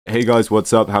Hey guys,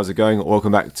 what's up? How's it going?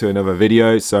 Welcome back to another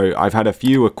video. So I've had a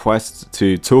few requests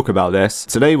to talk about this.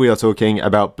 Today we are talking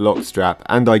about Blockstrap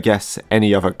and I guess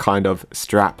any other kind of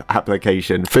strap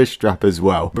application, Fishstrap as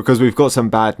well, because we've got some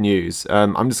bad news.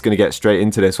 I'm just going to get straight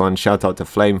into this one. Shout out to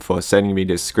Flame for sending me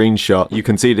this screenshot. You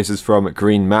can see this is from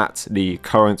Green Matt, the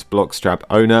current Blockstrap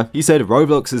owner. He said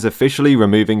Roblox is officially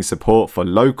removing support for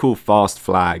local fast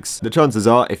flags. The chances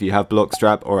are if you have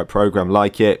Blockstrap or a program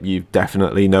like it, you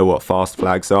definitely know what fast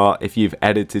flags are. If you've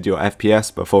edited your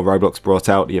FPS before Roblox brought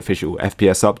out the official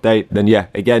FPS update, then yeah,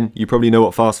 again, you probably know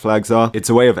what fast flags are.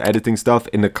 It's a way of editing stuff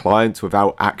in the client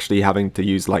without actually having to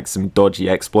use like some dodgy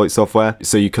exploit software.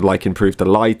 So you could like improve the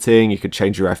lighting, you could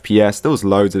change your FPS, there was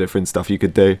loads of different stuff you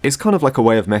could do. It's kind of like a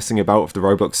way of messing about with the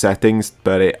Roblox settings,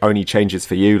 but it only changes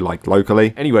for you like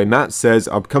locally. Anyway, Matt says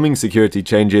upcoming security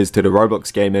changes to the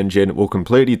Roblox game engine will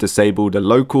completely disable the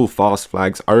local fast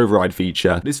flags override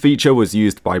feature. This feature was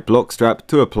used by Blockstrap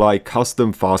to apply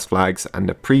custom fast flags and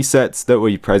the presets that will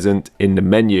be present in the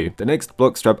menu. The next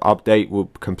Blockstrap update will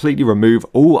completely remove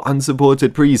all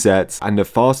unsupported presets and the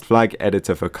fast flag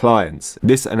editor for clients.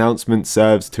 This announcement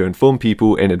serves to inform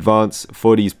people in advance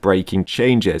for these breaking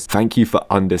changes. Thank you for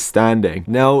understanding.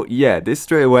 Now, yeah, this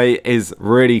straight away is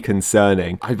really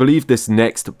concerning. I believe this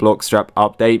next Blockstrap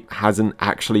update hasn't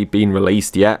actually been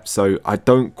released yet, so I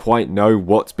don't quite know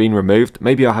what's been removed.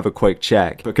 Maybe I'll have a quick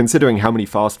check, but considering how many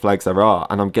fast flags there are,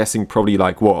 and I'm guessing probably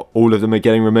like what, all of them are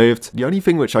getting removed. The only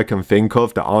thing which I can think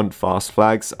of that aren't fast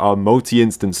flags are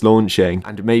multi-instance launching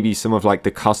and maybe some of like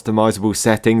the customizable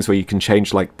settings where you can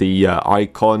change like the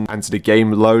icon and to the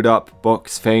game load up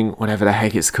box thing, whatever the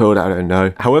heck it's called, I don't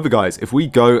know. However guys, if we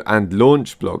go and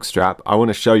launch Blockstrap, I want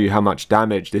to show you how much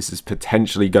damage this is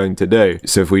potentially going to do.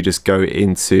 So if we just go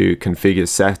into configure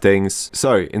settings,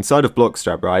 so inside of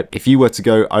Blockstrap, right, if you were to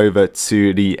go over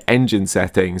to the engine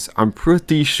settings, I'm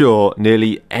pretty sure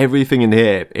nearly everything in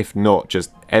here, if not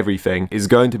just everything, is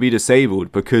going to be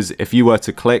disabled, because if you were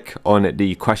to click on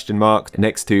the question mark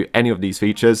next to any of these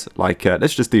features, like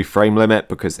let's just do frame limit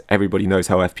because everybody knows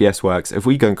how FPS works. If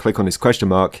we go and click on this question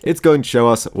mark, it's going to show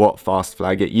us what fast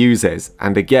flag it uses.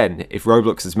 And again, if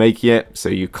Roblox is making it so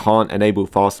you can't enable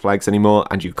fast flags anymore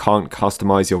and you can't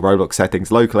customize your Roblox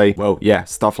settings locally, well yeah,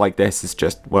 stuff like this is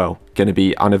just, well, going to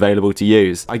be unavailable to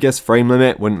use. I guess frame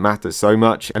limit wouldn't matter so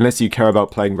much unless you care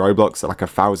about playing Roblox at like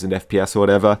 1000 FPS or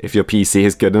whatever. If your PC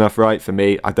is good enough, right? For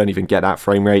me, I don't even get that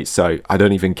frame rate, so I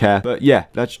don't even care. But yeah,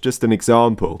 that's just an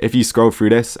example. If you scroll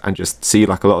through this and just see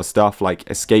like a lot of stuff like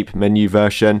escape menu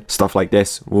version, stuff like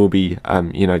this will be,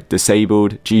 you know,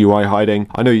 disabled. GUI hiding.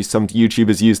 I know some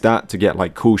YouTubers use that to get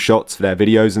like cool shots for their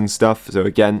videos and stuff. So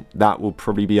again, that will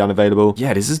probably be unavailable.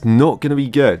 Yeah, this is not going to be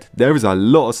good. There is a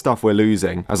lot of stuff we're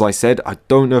losing. As I said, I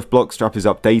don't know if Blockstrap is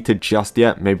updated just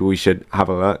yet. Maybe we should have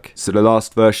a look. So the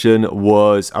last version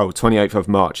was, 28th of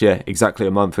March. Yeah, exactly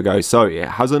a month ago. So it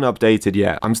hasn't updated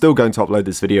yet. I'm still going to upload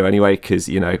this video anyway because,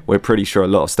 you know, we're pretty sure a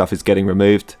lot of stuff is getting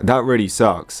removed. That really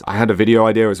sucks. I had a video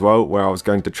idea as well where I was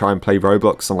going to try and play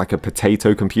Roblox on like a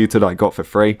potato computer that I got for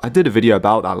free. I did a video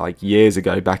about that like years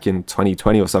ago, back in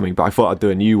 2020 or something, but I thought I'd do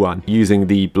a new one using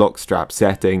the Blockstrap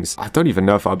settings. I don't even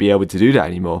know if I'll be able to do that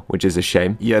anymore, which is a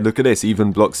shame. Yeah, look at this.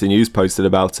 Even Bloxy News posted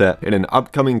about it. In an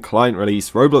upcoming client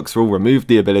release, Roblox will remove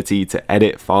the ability to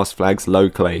edit fast flags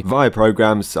locally via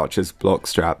programs such as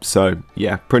Blockstrap. So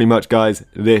yeah, pretty much guys,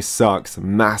 this sucks.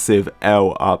 Massive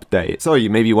L update. So you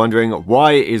may be wondering,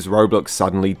 why is Roblox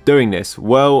suddenly doing this?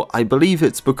 Well, I believe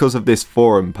it's because of this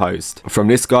forum post from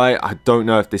this guy. I don't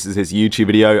know if this is his YouTube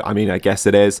video. I mean, I guess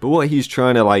it is. But what he's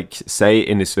trying to like say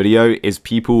in this video is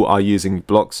people are using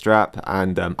Blockstrap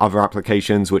and other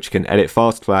applications which can edit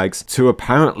fast flags to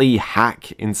apparently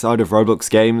hack inside of Roblox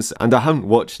games. And I haven't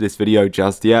watched this video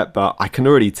just yet, but I can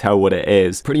already tell what it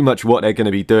is. Pretty much what they're going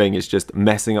to be doing is just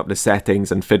messing up the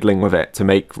settings and fiddling with it to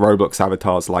make Roblox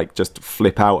avatars like just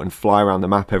flip out and fly around the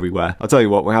map everywhere. I'll tell you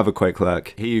what, we'll have a quick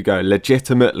look. Here you go.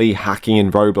 Legitimately hacking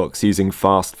in Roblox using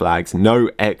fast flags, no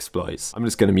exploits. I'm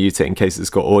just going to mute it in case it's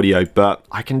got audio, but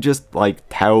I can just like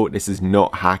tell this is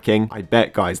not hacking. I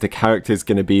bet guys, the character is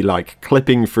going to be like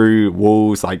clipping through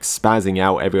walls, like spazzing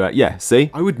out everywhere. Yeah,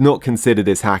 see? I would not consider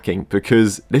this hacking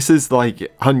because this is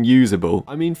like unusable.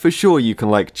 I mean, for sure you can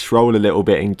like troll a little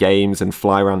bit in games and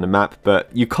fly around the map, but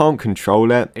you can't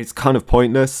control it. It's kind of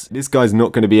pointless. This guy's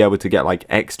not going to be able to get like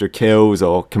extra kills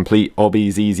or complete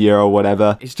obbies easier or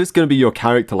whatever. It's just going to be your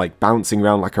character like bouncing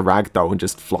around like a ragdoll and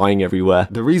just flying everywhere.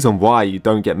 The reason why you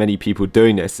don't get many people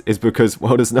doing this is because,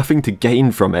 well, there's nothing to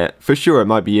gain from it. For sure it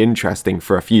might be interesting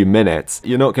for a few minutes.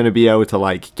 You're not going to be able to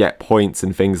like get points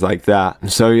and things like that.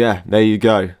 So yeah, there you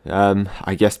go.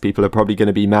 I guess people are probably going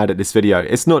to be mad at this video.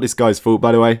 It's not this guy's fault,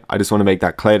 by the way. I just want to make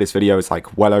that clear. this video is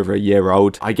like well over a year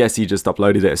old. I guess he just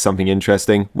uploaded it as something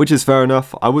interesting, which is fair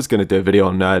enough. I was going to do a video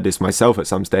on this myself at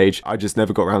some stage. I just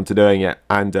never got around to doing it,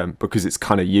 and because it's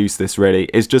kind of useless really.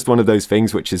 It's just one of those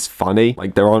things which is funny.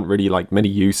 Like there aren't really like many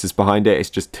uses behind it. It's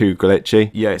just too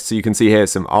glitchy. Yeah, so you can see here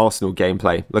some Arsenal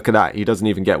gameplay. Look at that. He doesn't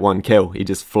even get one kill. He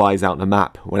just flies out the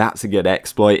map. Well, that's a good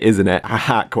exploit, isn't it? A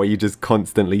hack where you just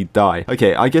constantly die.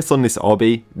 Okay, I guess on this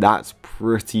obby, that's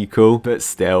pretty cool, but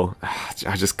still,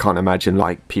 I just can't imagine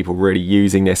like people really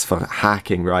using this for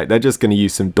hacking, right? They're just going to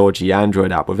use some dodgy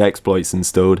Android app with exploits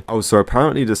installed. Oh, so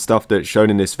apparently the stuff that's shown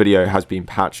in this video has been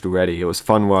patched already. It was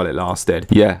fun while it lasted.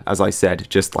 Yeah, as I said,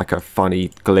 just like a funny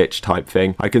glitch type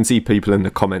thing. I can see people in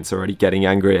the comments already getting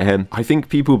angry at him. I think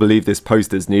people believe this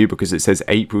post is new because it says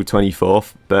April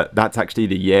 24th, but that's actually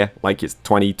the year. Like it's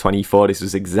 2024. This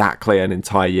was exactly an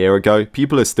entire year ago.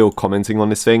 People are still commenting on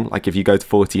this thing. Like if you go to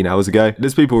 14 hours ago,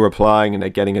 there's people replying and they're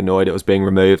getting annoyed it was being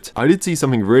removed. I did see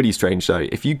something really strange though.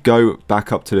 If you go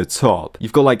back up to the top,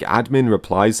 you've got like admin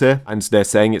replies here, and they're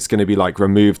saying it's going to be like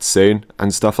removed soon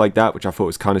and stuff like that, which I thought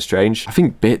was kind of strange. I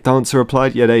think BitDancer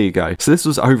replied. Yeah, there you go. So this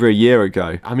was over a year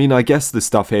ago. I mean, I guess the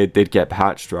stuff here did get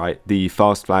patched, right? The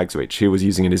fast flags which he was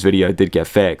using in his video did get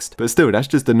fixed, but still, that's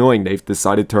just annoying. They've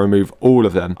decided to remove all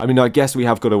of them. I mean, I guess we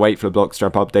have got to wait for the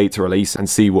Blockstrap update to release and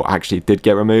see what actually did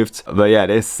get removed. But yeah,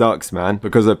 this sucks, man,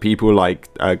 because of people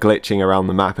like glitching around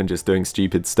the map and just doing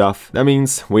stupid stuff. That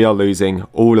means we are losing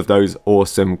all of those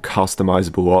awesome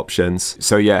customizable options.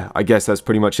 So yeah, I guess that's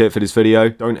pretty much it for this video.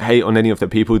 Don't hate on any of the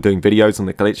people doing videos on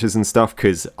the glitches and stuff,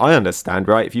 because I understand,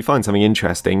 right? If you find something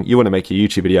interesting, you want to make a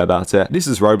YouTube video about it. This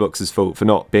is Roblox's fault for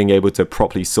not being able to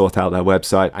properly sort out their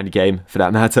website and game for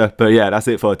that matter. But yeah, that's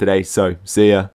it for today. So see ya.